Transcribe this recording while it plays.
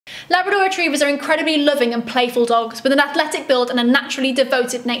Labrador Retrievers are incredibly loving and playful dogs with an athletic build and a naturally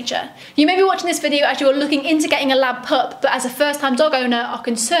devoted nature. You may be watching this video as you are looking into getting a lab pup, but as a first-time dog owner are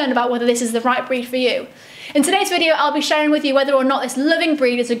concerned about whether this is the right breed for you. In today's video, I'll be sharing with you whether or not this loving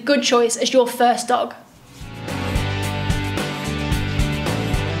breed is a good choice as your first dog.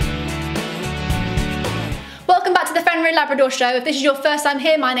 Welcome back to the Fenrir Labrador show. If this is your first time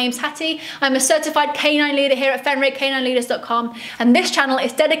here, my name's Hattie. I'm a certified canine leader here at FenrirCanineLeaders.com, and this channel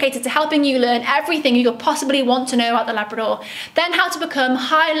is dedicated to helping you learn everything you could possibly want to know about the Labrador, then how to become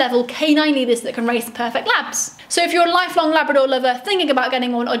high-level canine leaders that can raise the perfect labs. So if you're a lifelong Labrador lover, thinking about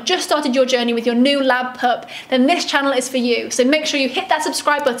getting one, or just started your journey with your new lab pup, then this channel is for you. So make sure you hit that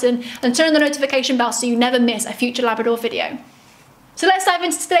subscribe button and turn on the notification bell so you never miss a future Labrador video. So let's dive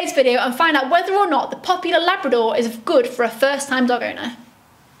into today's video and find out whether or not the popular Labrador is good for a first-time dog owner.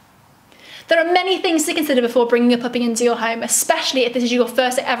 There are many things to consider before bringing a puppy into your home, especially if this is your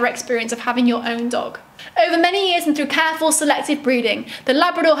first ever experience of having your own dog. Over many years and through careful selective breeding, the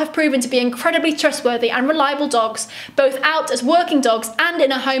Labrador have proven to be incredibly trustworthy and reliable dogs, both out as working dogs and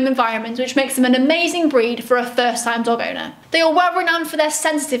in a home environment, which makes them an amazing breed for a first-time dog owner. They are well renowned for their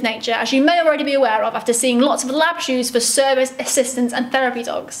sensitive nature, as you may already be aware of after seeing lots of lab shoes for service, assistance and therapy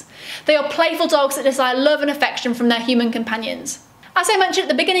dogs. They are playful dogs that desire love and affection from their human companions. As I mentioned at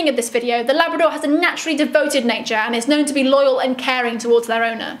the beginning of this video, the Labrador has a naturally devoted nature and is known to be loyal and caring towards their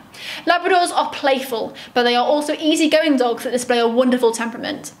owner. Labradors are playful, but they are also easygoing dogs that display a wonderful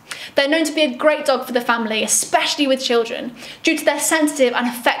temperament. They're known to be a great dog for the family, especially with children, due to their sensitive and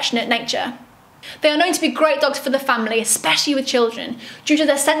affectionate nature. They are known to be great dogs for the family, especially with children, due to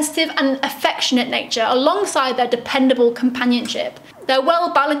their sensitive and affectionate nature alongside their dependable companionship. Their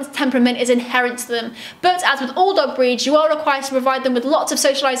well-balanced temperament is inherent to them, but as with all dog breeds, you are required to provide them with lots of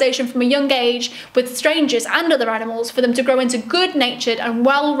socialisation from a young age with strangers and other animals for them to grow into good-natured and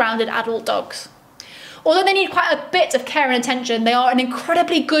well-rounded adult dogs. Although they need quite a bit of care and attention, they are an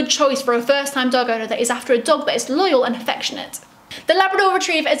incredibly good choice for a first-time dog owner that is after a dog that is loyal and affectionate. The Labrador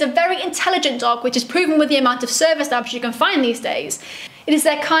Retriever is a very intelligent dog, which is proven with the amount of service labs you can find these days. It is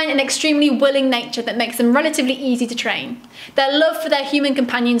their kind and extremely willing nature that makes them relatively easy to train. Their love for their human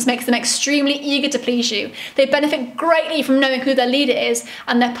companions makes them extremely eager to please you. They benefit greatly from knowing who their leader is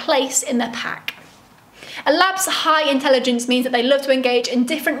and their place in their pack. A lab's high intelligence means that they love to engage in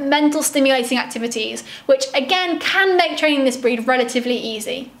different mental stimulating activities, which again can make training this breed relatively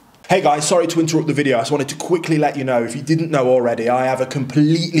easy. Hey guys, sorry to interrupt the video. I just wanted to quickly let you know, if you didn't know already, I have a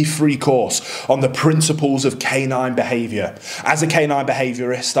completely free course on the principles of canine behaviour. As a canine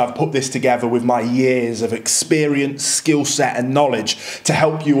behaviourist, I've put this together with my years of experience, skill set and knowledge to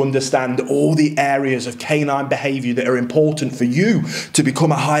help you understand all the areas of canine behaviour that are important for you to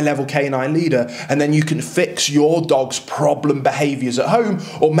become a high-level canine leader, and then you can fix your dog's problem behaviours at home,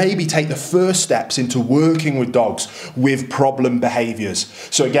 or maybe take the first steps into working with dogs with problem behaviours.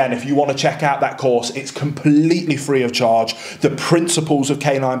 So again, if you want to check out that course, it's completely free of charge. The principles of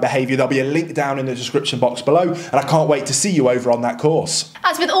canine behaviour, there'll be a link down in the description box below, and I can't wait to see you over on that course.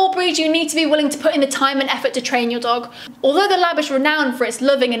 As with all breeds, you need to be willing to put in the time and effort to train your dog. Although the Lab is renowned for its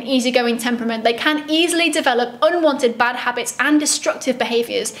loving and easygoing temperament, they can easily develop unwanted bad habits and destructive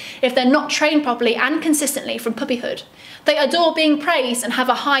behaviours if they're not trained properly and consistently from puppyhood. They adore being praised and have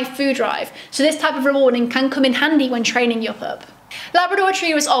a high food drive, so this type of rewarding can come in handy when training your pup. Labrador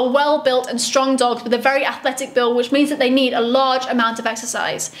Retrievers are well-built and strong dogs with a very athletic build, which means that they need a large amount of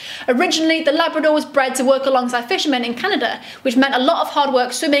exercise. Originally, the Labrador was bred to work alongside fishermen in Canada, which meant a lot of hard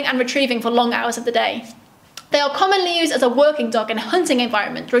work swimming and retrieving for long hours of the day. They are commonly used as a working dog in a hunting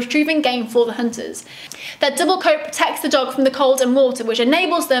environment, retrieving game for the hunters. Their double coat protects the dog from the cold and water, which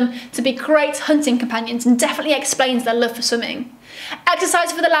enables them to be great hunting companions and definitely explains their love for swimming.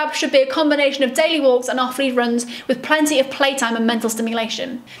 Exercise for the Lab should be a combination of daily walks and off-lead runs with plenty of playtime and mental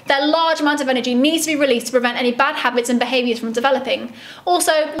stimulation. Their large amount of energy needs to be released to prevent any bad habits and behaviours from developing.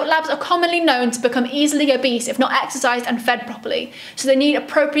 Also, Labs are commonly known to become easily obese if not exercised and fed properly, so they need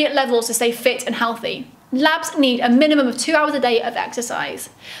appropriate levels to stay fit and healthy. Labs need a minimum of 2 hours a day of exercise.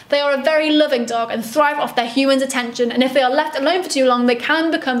 They are a very loving dog and thrive off their humans' attention, and if they are left alone for too long, they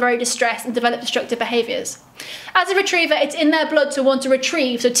can become very distressed and develop destructive behaviours. As a retriever, it's in their blood to want to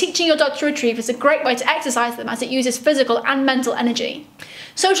retrieve, so teaching your dog to retrieve is a great way to exercise them as it uses physical and mental energy.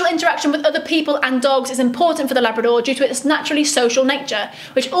 Social interaction with other people and dogs is important for the Labrador due to its naturally social nature,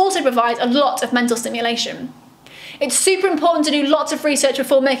 which also provides a lot of mental stimulation. It's super important to do lots of research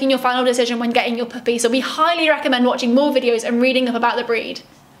before making your final decision when getting your puppy, so we highly recommend watching more videos and reading up about the breed.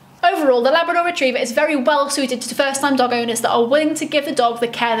 Overall, the Labrador Retriever is very well suited to first-time dog owners that are willing to give the dog the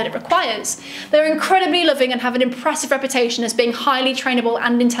care that it requires. They're incredibly loving and have an impressive reputation as being highly trainable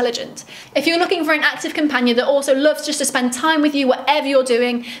and intelligent. If you're looking for an active companion that also loves just to spend time with you whatever you're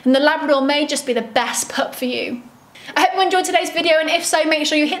doing, then the Labrador may just be the best pup for you. I hope you enjoyed today's video, and if so, make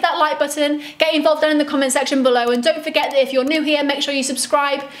sure you hit that like button, get involved down in the comment section below, and don't forget that if you're new here, make sure you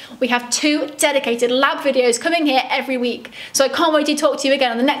subscribe. We have 2 dedicated lab videos coming here every week, so I can't wait to talk to you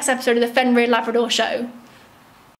again on the next episode of the Fenrir Labrador Show.